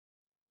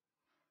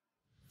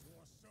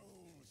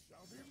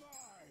shall be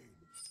mine.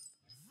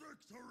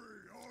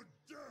 Victory or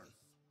death.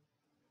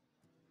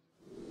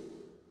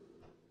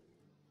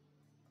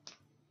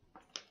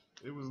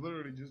 It was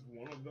literally just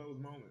one of those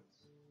moments.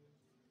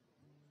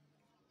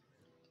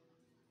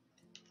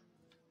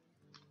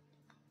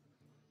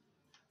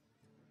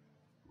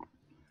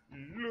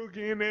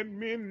 Looking at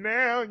me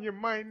now, you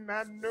might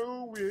not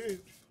know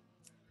it,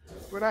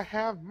 but I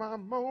have my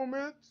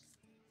moments.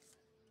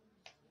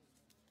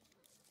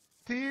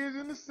 Tears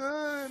in the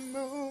sun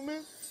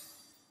moments.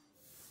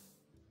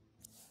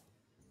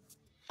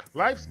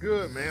 Life's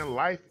good, man.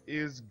 Life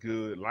is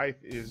good. Life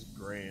is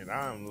grand.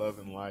 I'm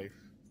loving life.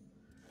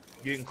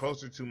 Getting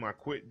closer to my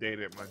quit date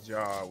at my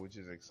job, which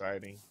is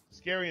exciting.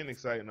 Scary and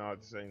exciting all at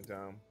the same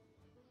time.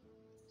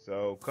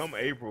 So come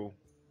April,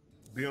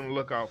 be on the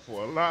lookout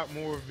for a lot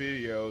more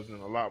videos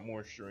and a lot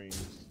more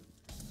streams.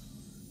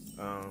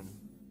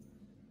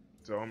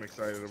 So I'm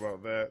excited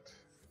about that.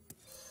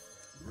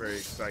 Very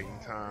exciting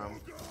time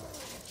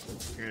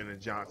here in the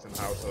Johnson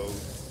household.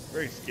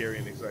 Very scary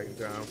and exciting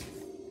time.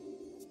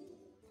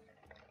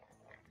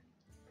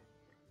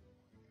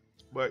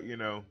 But you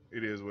know,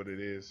 it is what it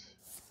is.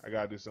 I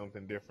gotta do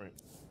something different.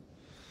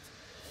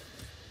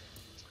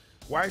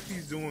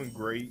 Wifey's doing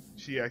great.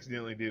 She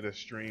accidentally did a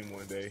stream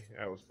one day.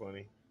 That was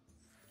funny.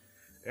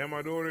 And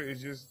my daughter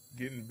is just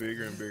getting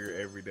bigger and bigger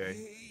every day.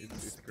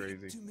 It's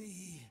crazy.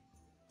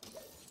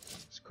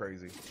 It's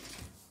crazy.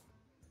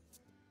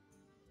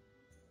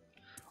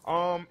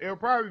 It'll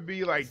probably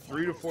be like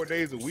 3 to 4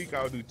 days a week.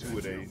 I'll do 2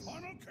 a days.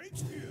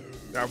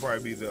 That'll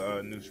probably be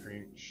the new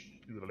stream.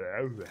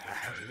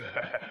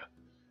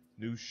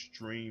 New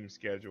stream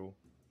schedule.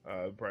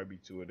 It'll probably be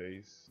 2 a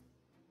days.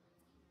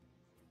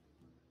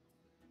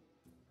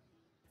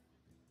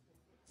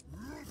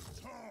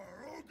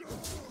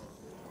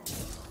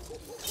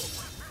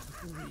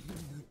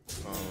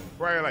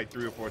 Probably like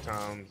 3 or 4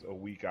 times a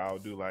week. I'll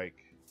do like,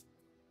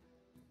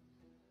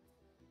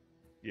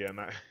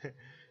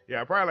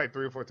 probably like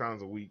 3 or 4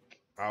 times a week.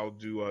 I'll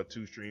do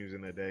 2 streams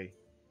in a day.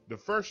 The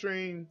first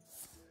stream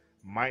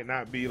might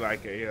not be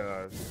like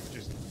a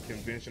just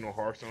conventional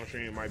Hearthstone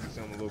stream. It might be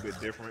something a little bit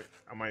different.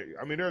 I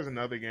mean, there's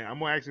another game. I'm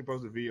gonna actually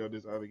post a video of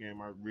this other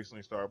game I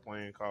recently started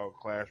playing called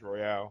Clash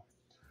Royale.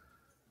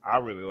 I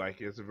really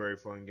like it. It's a very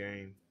fun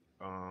game.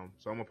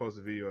 So I'm gonna post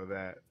a video of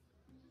that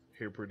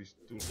here pretty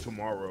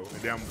tomorrow,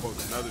 and then I'm gonna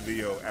post another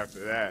video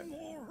after that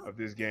of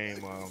this game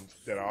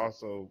that I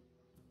also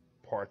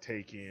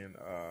partake in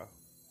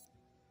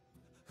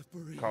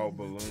called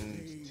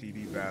Balloons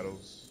TD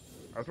Battles.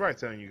 I was probably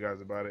telling you guys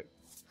about it,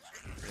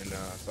 and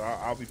so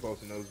I'll be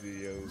posting those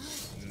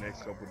videos in the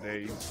next couple of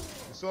days.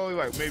 It's only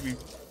like maybe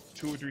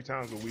 2 or 3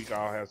 times a week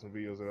I'll have some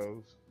videos of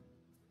those.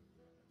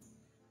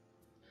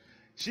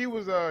 She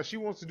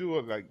wants to do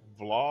a like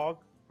vlog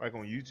like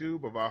on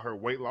YouTube about her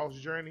weight loss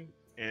journey,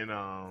 and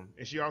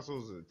she also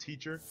is a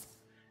teacher,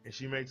 and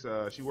she makes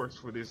she works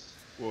for this,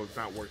 well,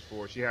 not works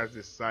for, she has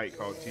this site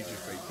called Teachers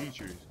Pay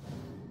Teachers,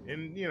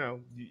 and you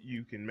know,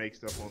 you can make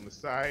stuff on the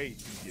site,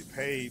 you get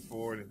paid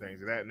for it and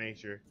things of that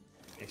nature,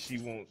 and she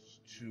wants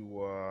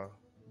to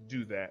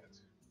do that,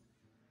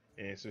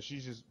 and so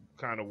she's just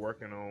kind of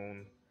working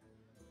on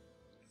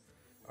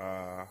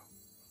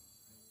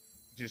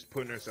just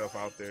putting herself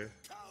out there.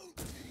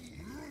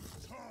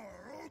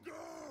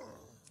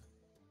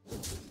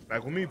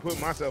 Like, with me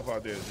putting myself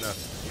out there is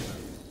nothing, you know?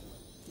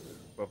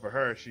 But for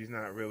her, she's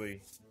not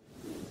really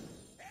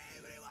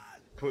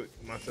put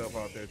myself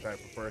out there type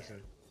of person.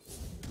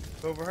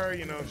 So for her,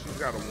 you know, she's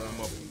got to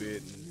warm up a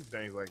bit and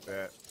things like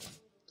that.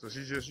 So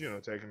she's just, you know,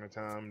 taking her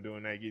time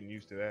doing that, getting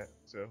used to that.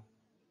 So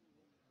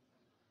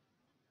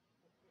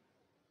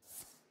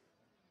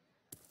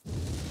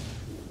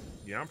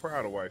yeah, I'm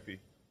proud of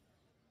wifey.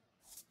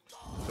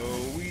 So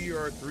we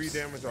are 3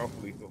 damage off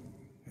lethal.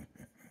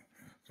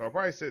 So I'll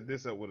probably set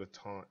this up with a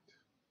taunt.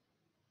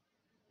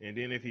 And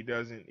then if he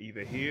doesn't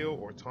either heal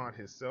or taunt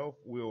himself,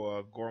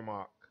 we'll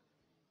Gormok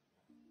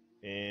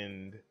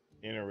and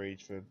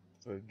Enrage for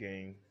the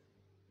game.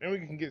 And we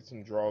can get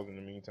some draws in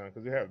the meantime,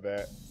 because we have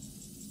that.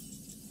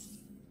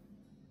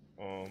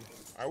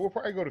 I will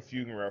probably go to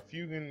Fugan route.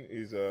 Fugan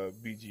is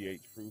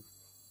BGH proof.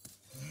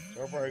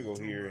 So I'll probably go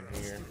here and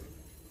here.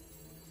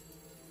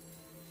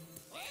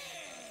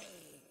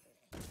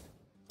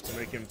 To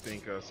make him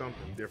think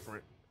something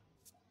different.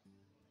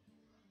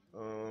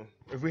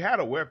 If we had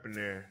a weapon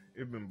there,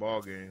 it'd been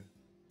ball game.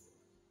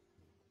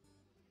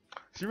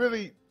 She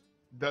really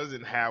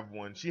doesn't have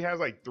one. She has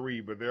like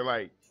 3, but they're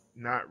like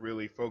not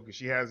really focused.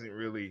 She hasn't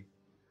really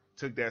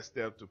took that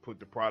step to put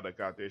the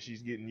product out there.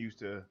 She's getting used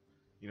to,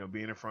 you know,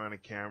 being in front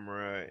of the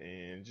camera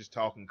and just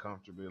talking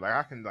comfortably. Like,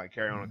 I can like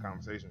carry on a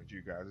conversation with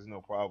you guys. There's no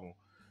problem.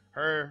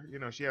 Her, you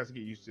know, she has to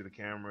get used to the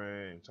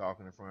camera and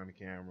talking in front of the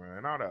camera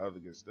and all that other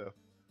good stuff.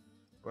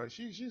 But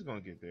she's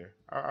gonna get there.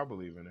 I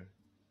believe in her.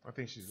 I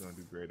think she's gonna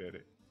do great at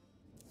it.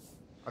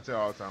 I tell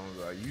her all the time, I was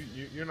like,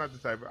 you're not the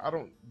type of, I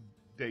don't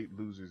date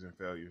losers and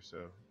failures,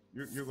 so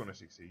you're gonna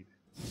succeed.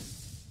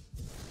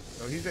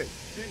 So he's at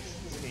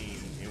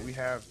 16, and we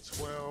have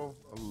 12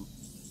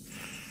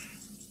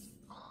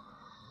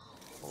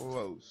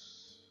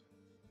 close.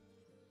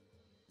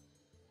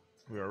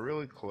 We are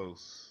really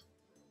close.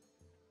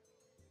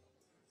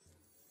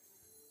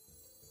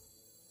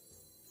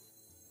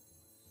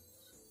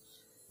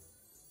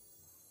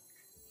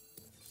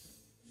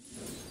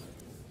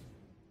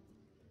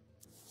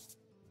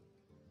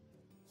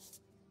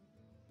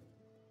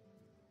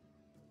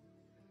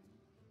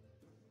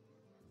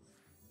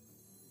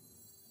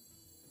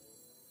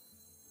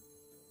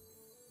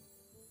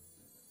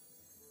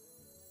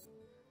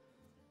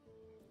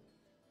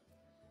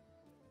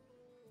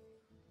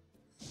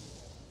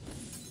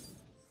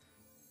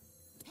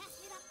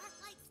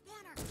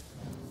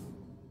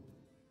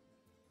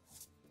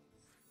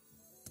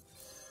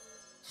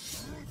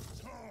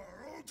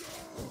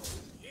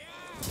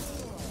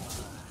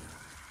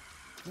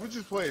 We'll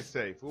just play it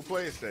safe. We'll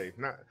play it safe.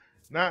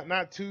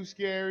 Not too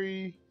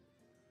scary.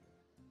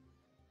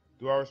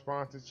 Do I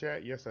respond to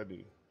chat? Yes, I do.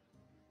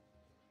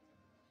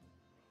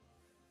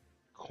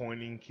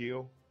 Coining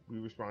kill. We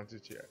respond to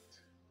chat.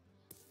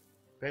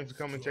 Thanks for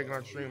coming and checking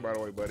out the stream, by the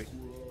way, buddy.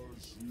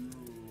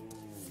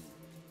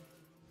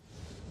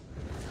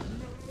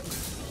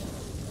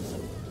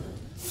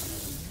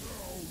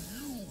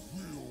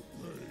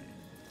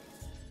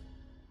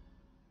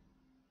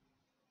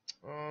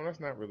 That's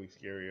not really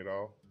scary at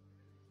all.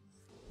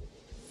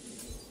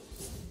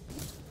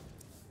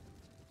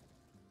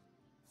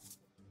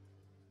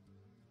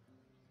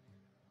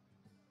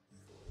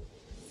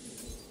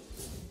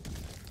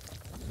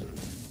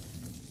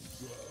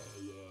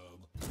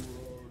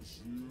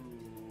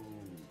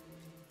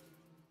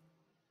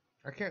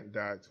 I can't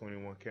die at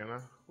 21, can I?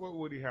 What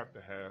would he have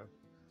to have?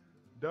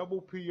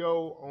 Double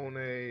PO on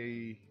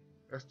a...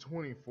 That's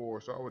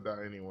 24, so I would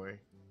die anyway.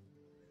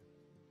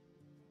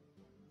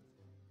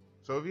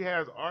 So if he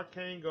has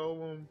Arcane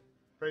Golem,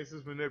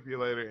 Faceless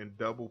Manipulator, and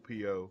double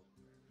PO,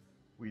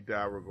 we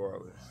die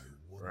regardless,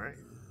 right?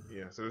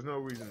 Yeah, so there's no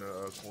reason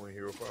to coin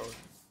hero power.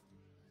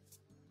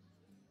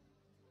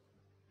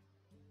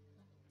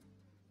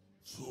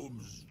 Some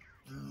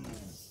still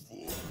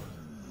fun.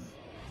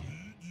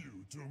 Need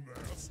you to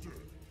master.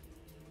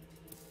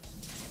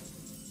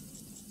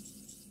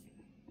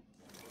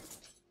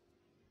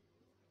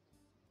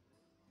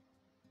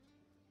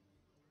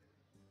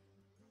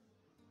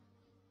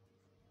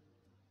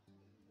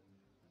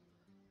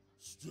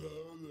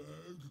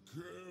 Stalag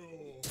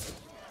kill.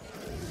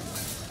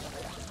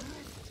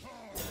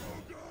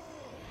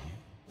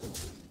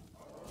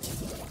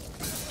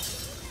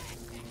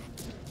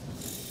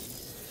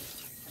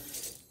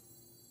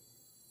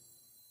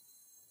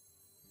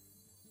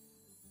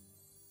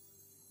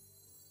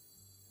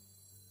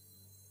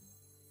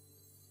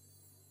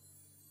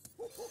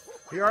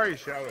 He already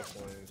shadow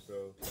flame,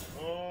 so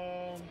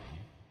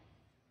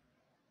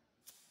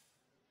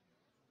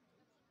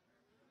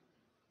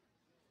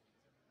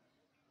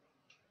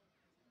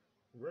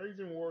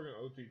Raging Worgen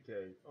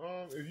OTK.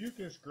 If you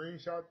can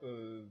screenshot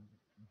the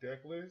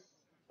deck list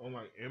on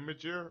like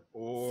Imager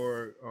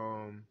or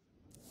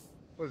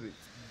what is it,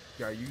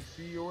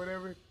 Gaiusi or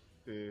whatever,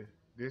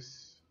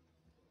 this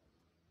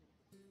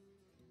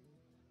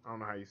I don't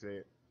know how you say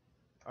it.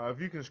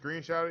 If you can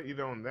screenshot it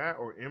either on that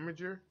or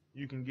Imager,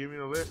 you can give me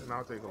the list and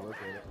I'll take a look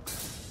at it.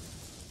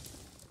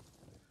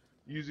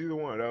 Use either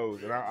one of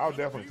those and I'll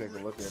definitely take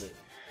a look at it.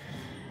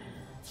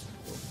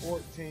 So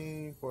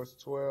 14 plus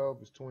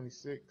 12 is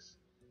 26.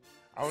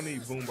 I would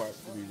need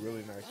Boombox to be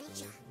really nice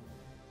to me.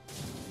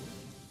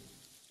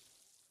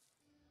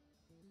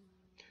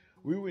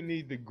 We would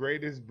need the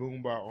greatest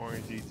Boombot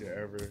RNG to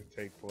ever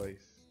take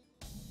place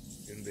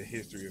in the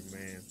history of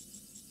man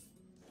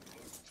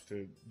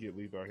to get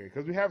lethal out here.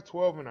 Because we have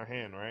 12 in our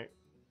hand, right?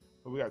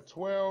 So we got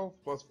 12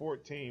 plus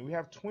 14. We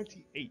have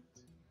 28.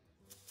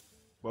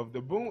 But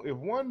if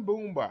one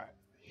Boombot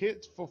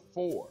hits for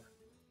 4,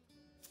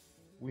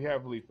 we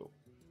have lethal.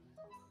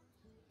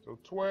 So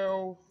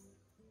 12,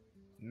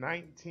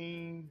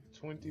 19,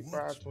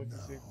 25,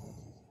 26.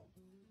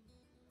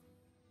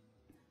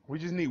 We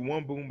just need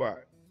one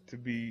Boombot to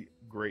be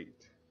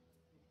great.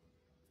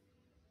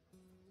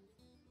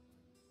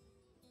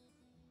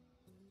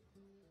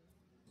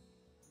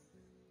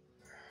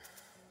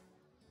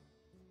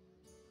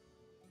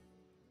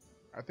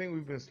 I think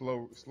we've been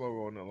slow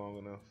rolling it long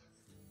enough.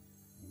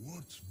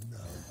 What now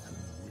can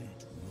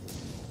wait no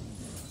longer?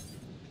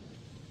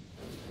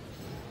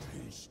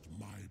 Taste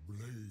my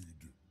blade.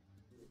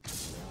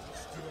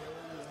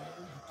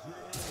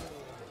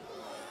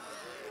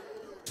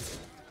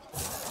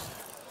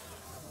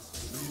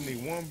 You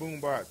need one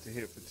Boombot to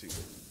hit for 2.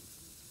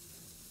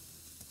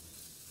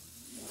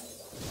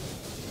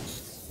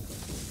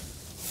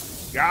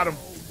 Got him.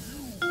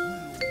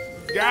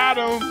 Got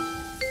him.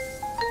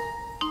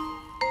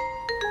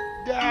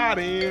 Got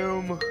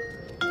him.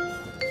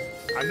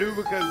 I knew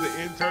because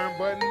the intern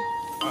button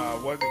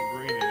wasn't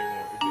green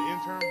anymore. If the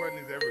intern button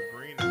is ever